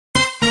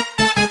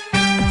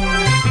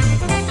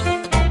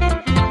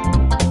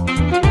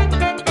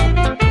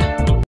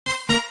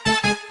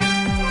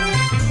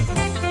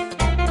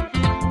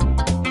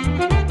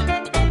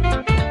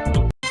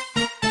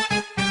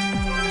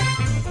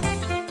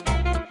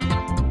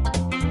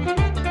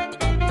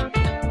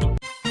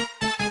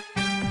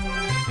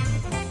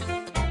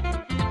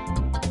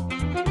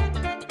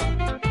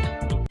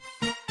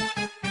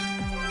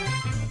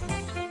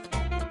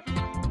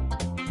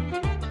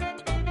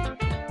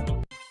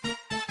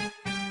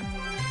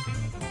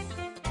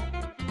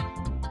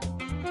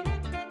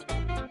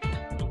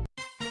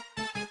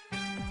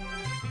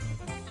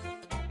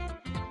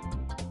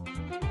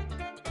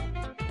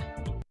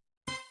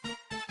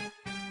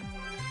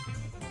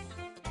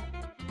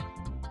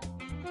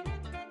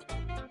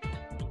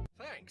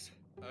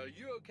Are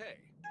you okay?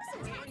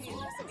 It's Italian.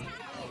 It's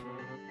Italian.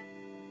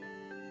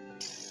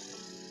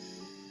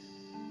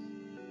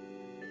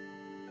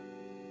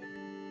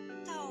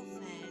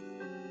 Dolphin.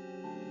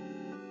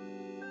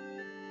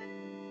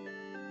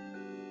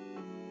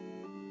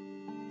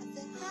 I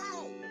said, hi,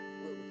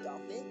 little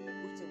dolphin,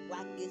 with your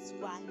wackets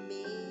right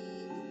me.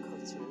 You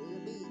come to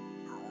me,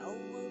 how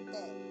over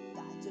there. I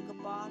took a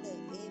ball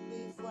and hit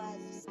me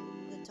fast. You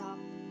can talk,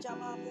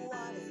 jump up the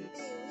water.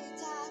 Every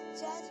time,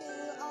 just you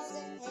on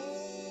the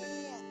head.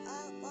 I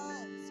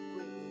want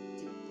squid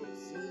to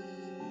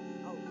proceed.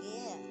 Oh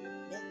yeah,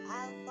 then I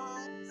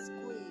want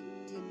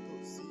squid to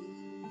proceed.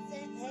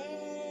 Say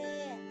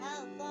hey, I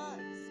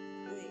want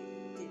squid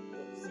to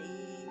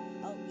proceed.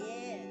 Oh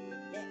yeah,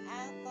 then I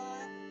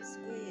want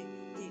squid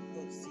to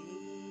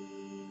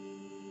proceed.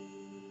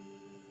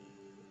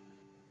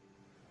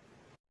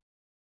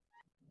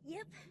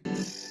 Yep.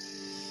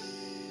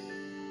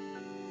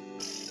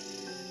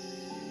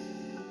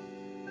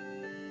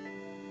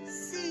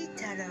 Sea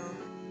turtle.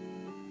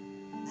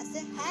 I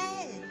said,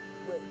 hey,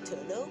 little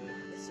turtle,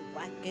 it's a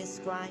wackets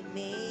right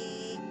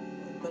me.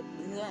 But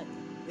look,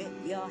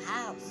 with your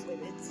house, with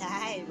the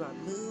tide or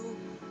move,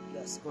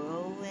 you're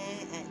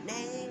scrolling and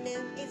name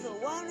if you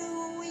wonder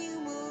when you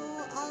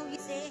move. Oh, you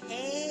say,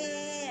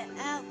 hey,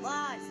 I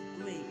want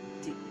squid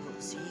to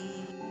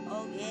proceed.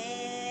 Oh,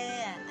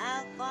 yeah,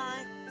 I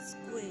want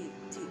squid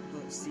to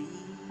proceed.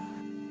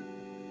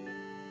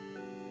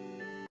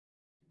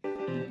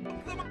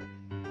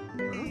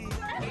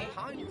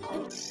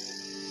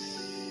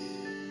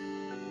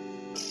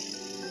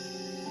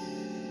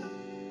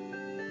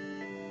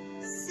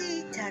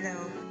 Sea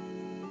turtle.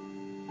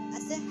 I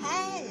said,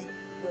 hey,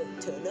 little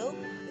turtle,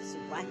 it's a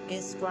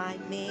wackets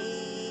right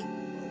me.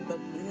 But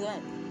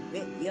look,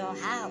 with your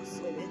house,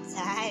 with the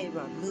tide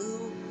or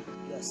move,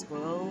 you're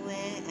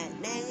scrolling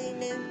and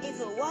name if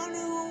you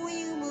wonder when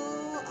you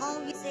move.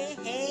 Oh, you say,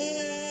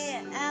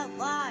 hey, I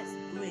want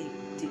squid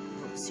to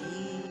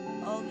proceed.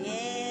 Oh,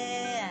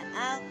 yeah,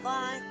 I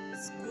want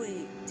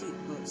squid to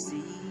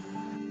proceed.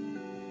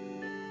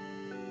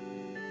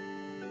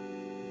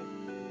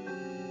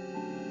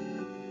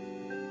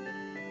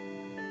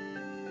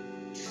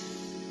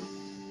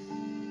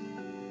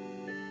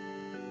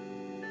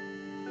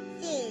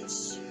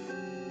 Fish.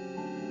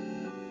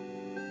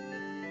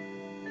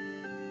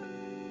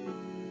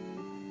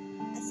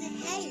 I said,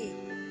 hey,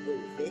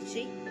 little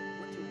fishy,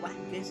 what you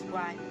wackers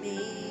right me?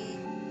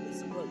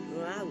 It's what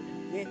around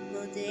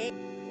little day,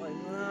 one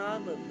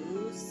arm a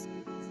moose.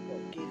 It's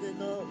what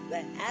go,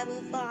 but have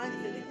a fun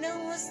if you know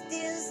what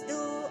still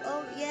do.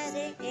 Oh, yeah,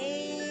 they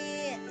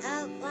hey, I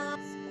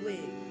want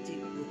squid to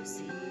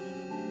proceed.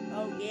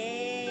 Oh,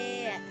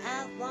 yeah, I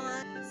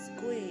want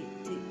squid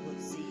to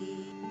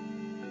proceed.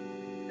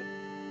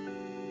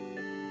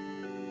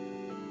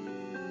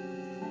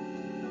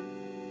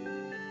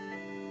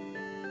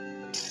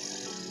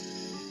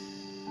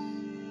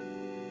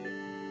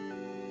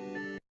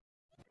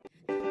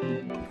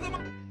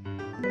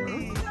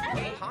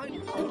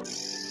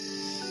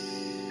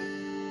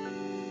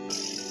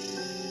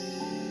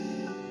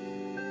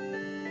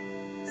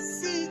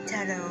 Sea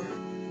turtle.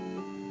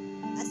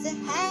 I said,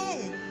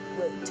 hey,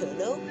 little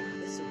turtle,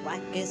 it's a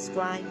wackets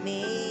right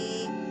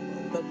me.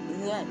 But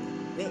look,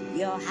 with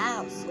your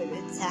house, with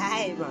the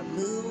tide or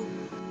move,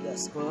 you're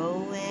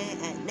scrolling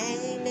and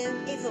name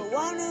if you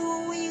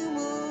wonder when you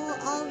move.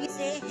 Oh, you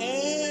say,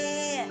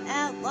 hey,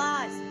 I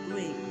want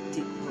squid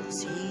to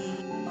proceed.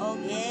 Oh,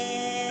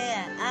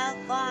 yeah, I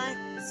want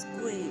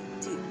squid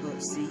to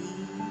proceed.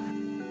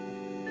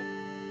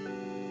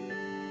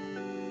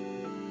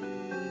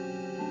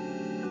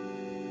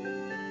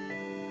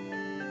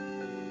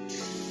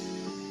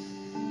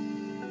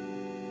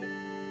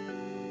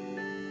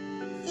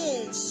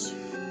 Fish.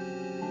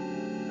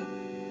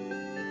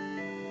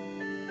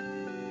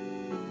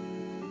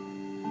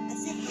 I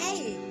said,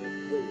 hey,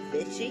 little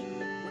fishy,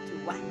 what you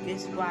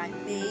wackers right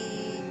me?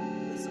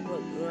 It's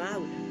what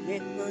around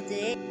little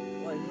day,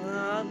 one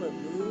arm a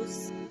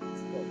moose.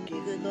 It's what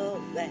go,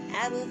 but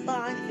have a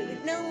fun if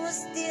you know what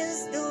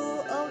still do.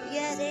 Oh,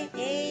 yeah, they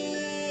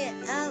hey,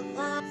 I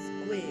want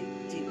squid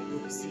to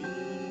proceed.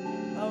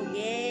 Oh,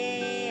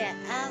 yeah,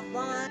 I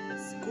want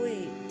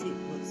squid to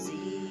proceed.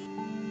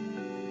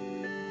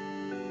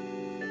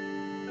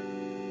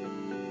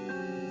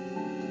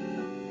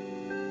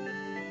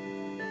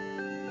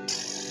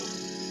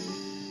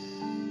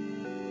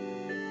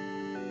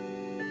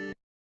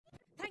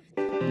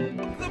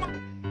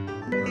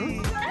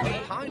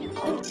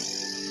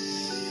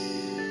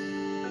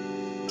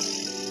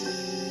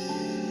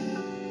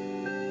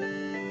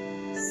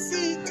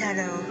 Sea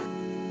turtle.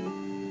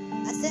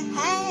 I said,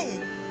 hey,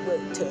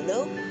 little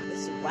turtle,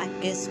 it's a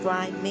wackets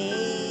right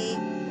me.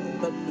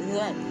 But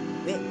look,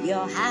 with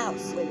your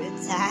house, with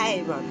the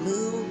tide or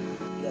move,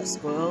 you're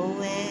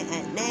scrolling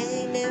and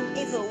name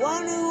if you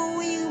wonder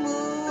when you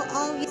move.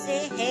 Oh, you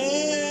say,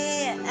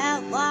 hey, I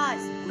want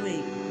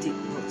squid to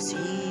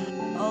proceed.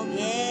 Oh,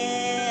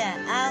 yeah,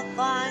 I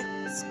want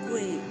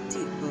squid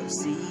to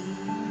proceed.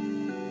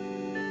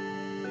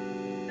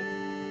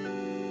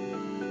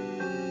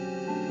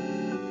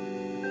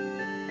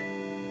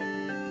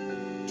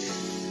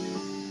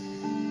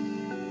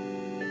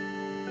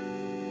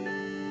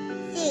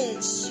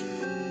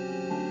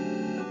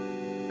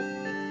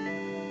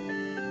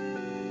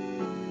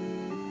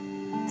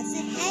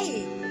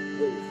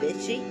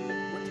 fishy,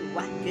 what the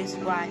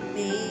wackest right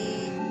me?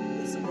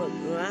 It's what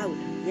around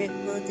with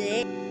my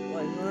day,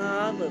 what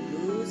wrong with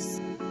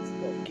loose.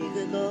 What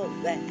could go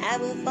that I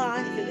will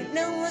find if you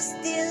know what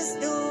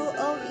still do.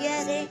 Oh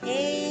yeah, they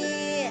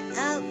hate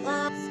I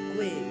want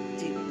squid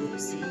to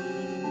see.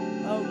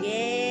 Oh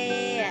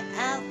yeah,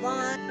 I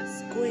want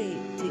squid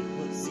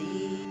to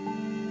see.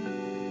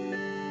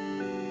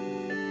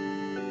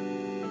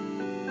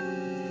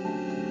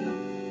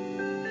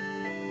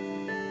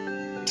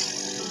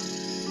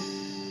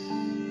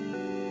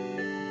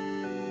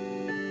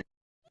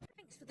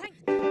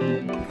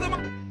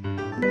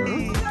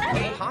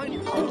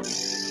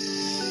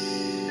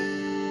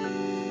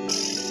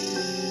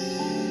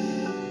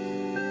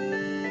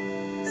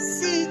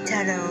 Sea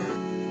turtle.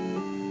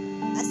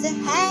 I said,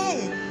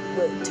 hey,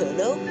 well,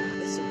 turtle,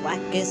 it's the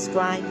wackest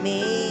right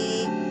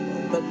me.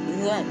 But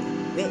look,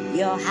 with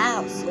your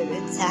house, with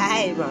the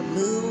tide on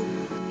move.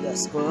 You're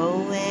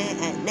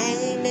scrolling at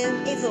night,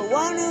 and if you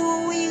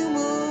wonder where you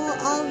move,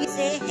 oh, you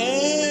say,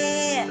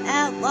 hey,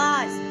 I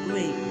was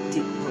great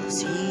to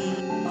see.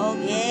 Oh,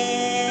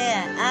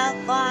 yeah, I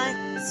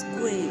was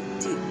great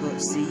to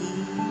see.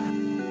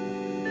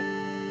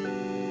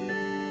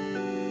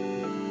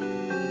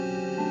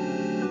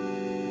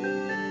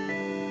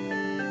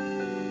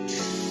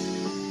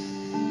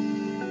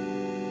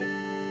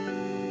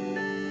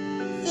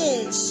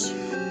 Fish.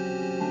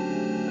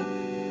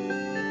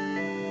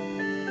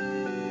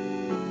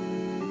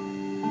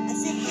 I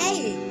said,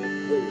 hey,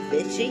 little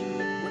fishy,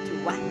 what the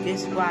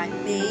wackest right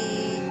me?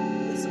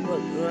 It's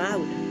what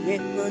around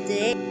with my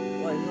day,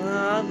 what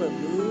wrong with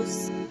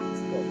loose.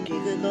 What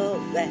could go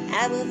that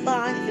I will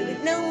find if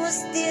you know what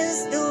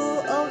still do.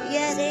 Oh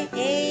yeah, they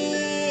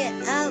hate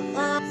I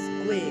want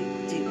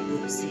squid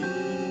to see.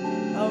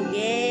 Oh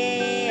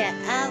yeah,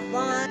 I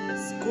want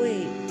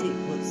squid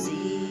to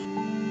see.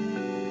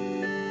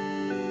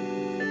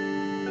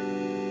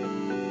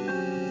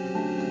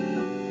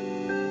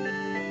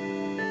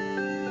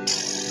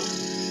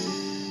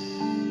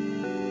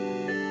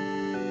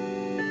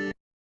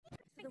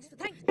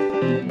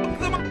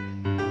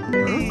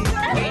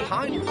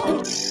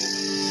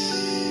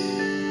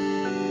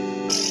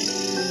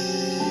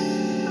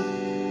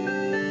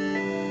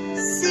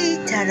 Sea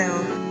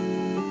turtle.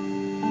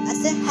 I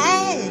said,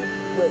 hey,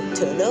 well,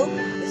 turtle,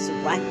 it's the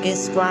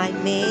wackest right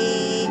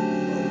me.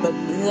 But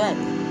look,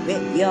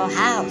 with your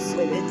house,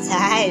 with the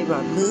tide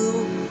on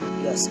move.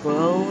 You're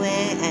scrolling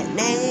at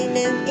night,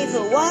 and if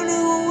you wonder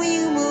where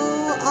you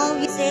move, oh,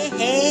 you say,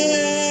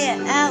 hey,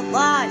 I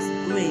was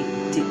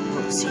great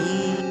to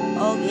see.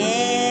 Oh,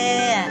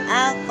 yeah,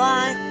 I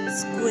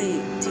was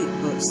great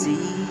to see.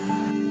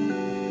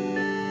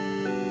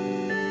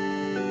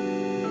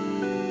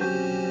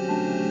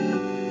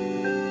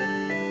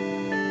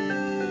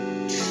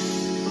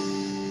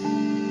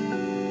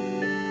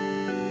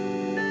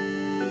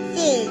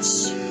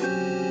 Fish.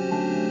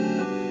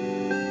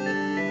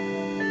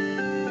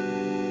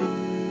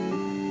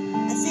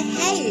 I said,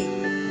 hey,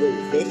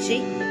 little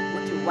fishy,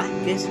 what the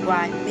wackest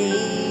right me?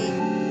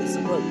 It's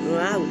what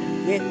around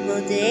with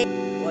my day,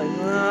 what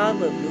wrong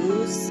with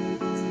loose.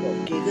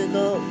 What could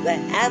go that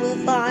I will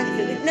find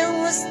if you know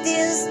what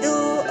still do.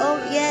 Oh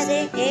yeah,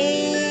 they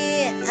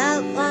hate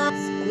I want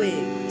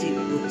squid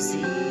to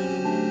see.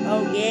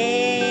 Oh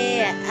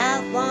yeah,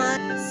 I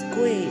want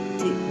squid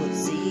to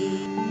see.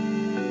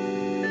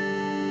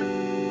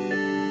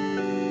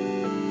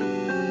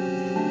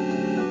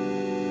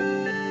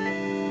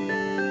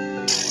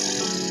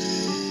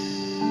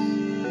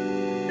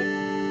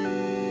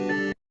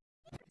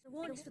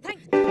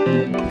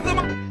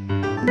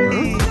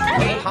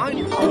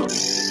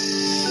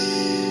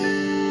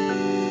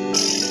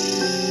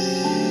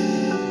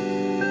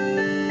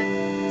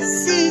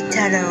 Sea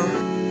turtle.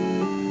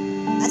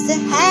 I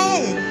said,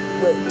 hey,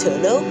 well,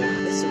 turtle,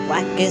 it's the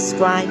wackest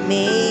right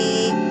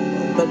me.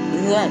 But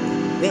look,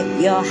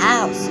 with your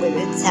house, with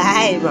the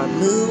tide on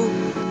move.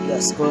 You're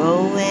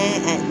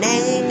scrolling at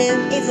night,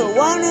 and if you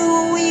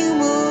wonder where you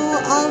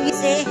move, oh, you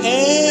say,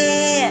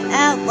 hey,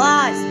 I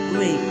was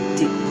great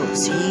to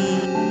see.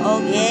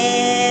 Oh,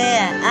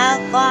 yeah, I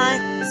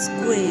was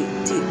great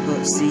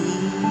to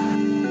see.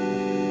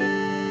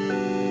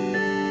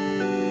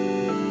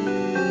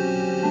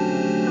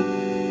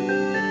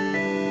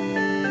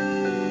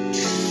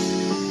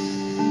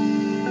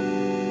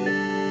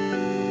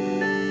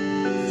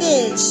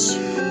 Fish.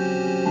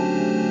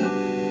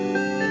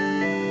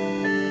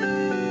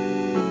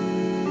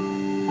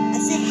 I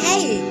said,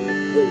 hey,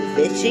 little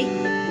fishy,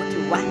 what the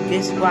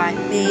wackest right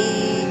me?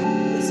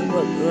 It's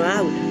what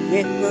around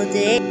with my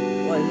day,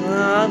 what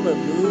wrong with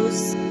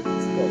loose.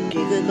 What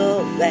could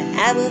go that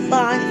I will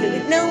find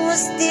if you know what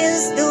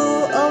still do.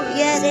 Oh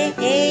yeah, they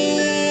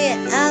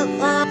hate I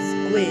want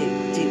squid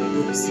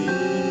to see.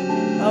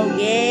 Oh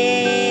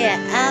yeah,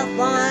 I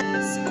want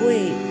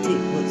squid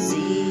to see.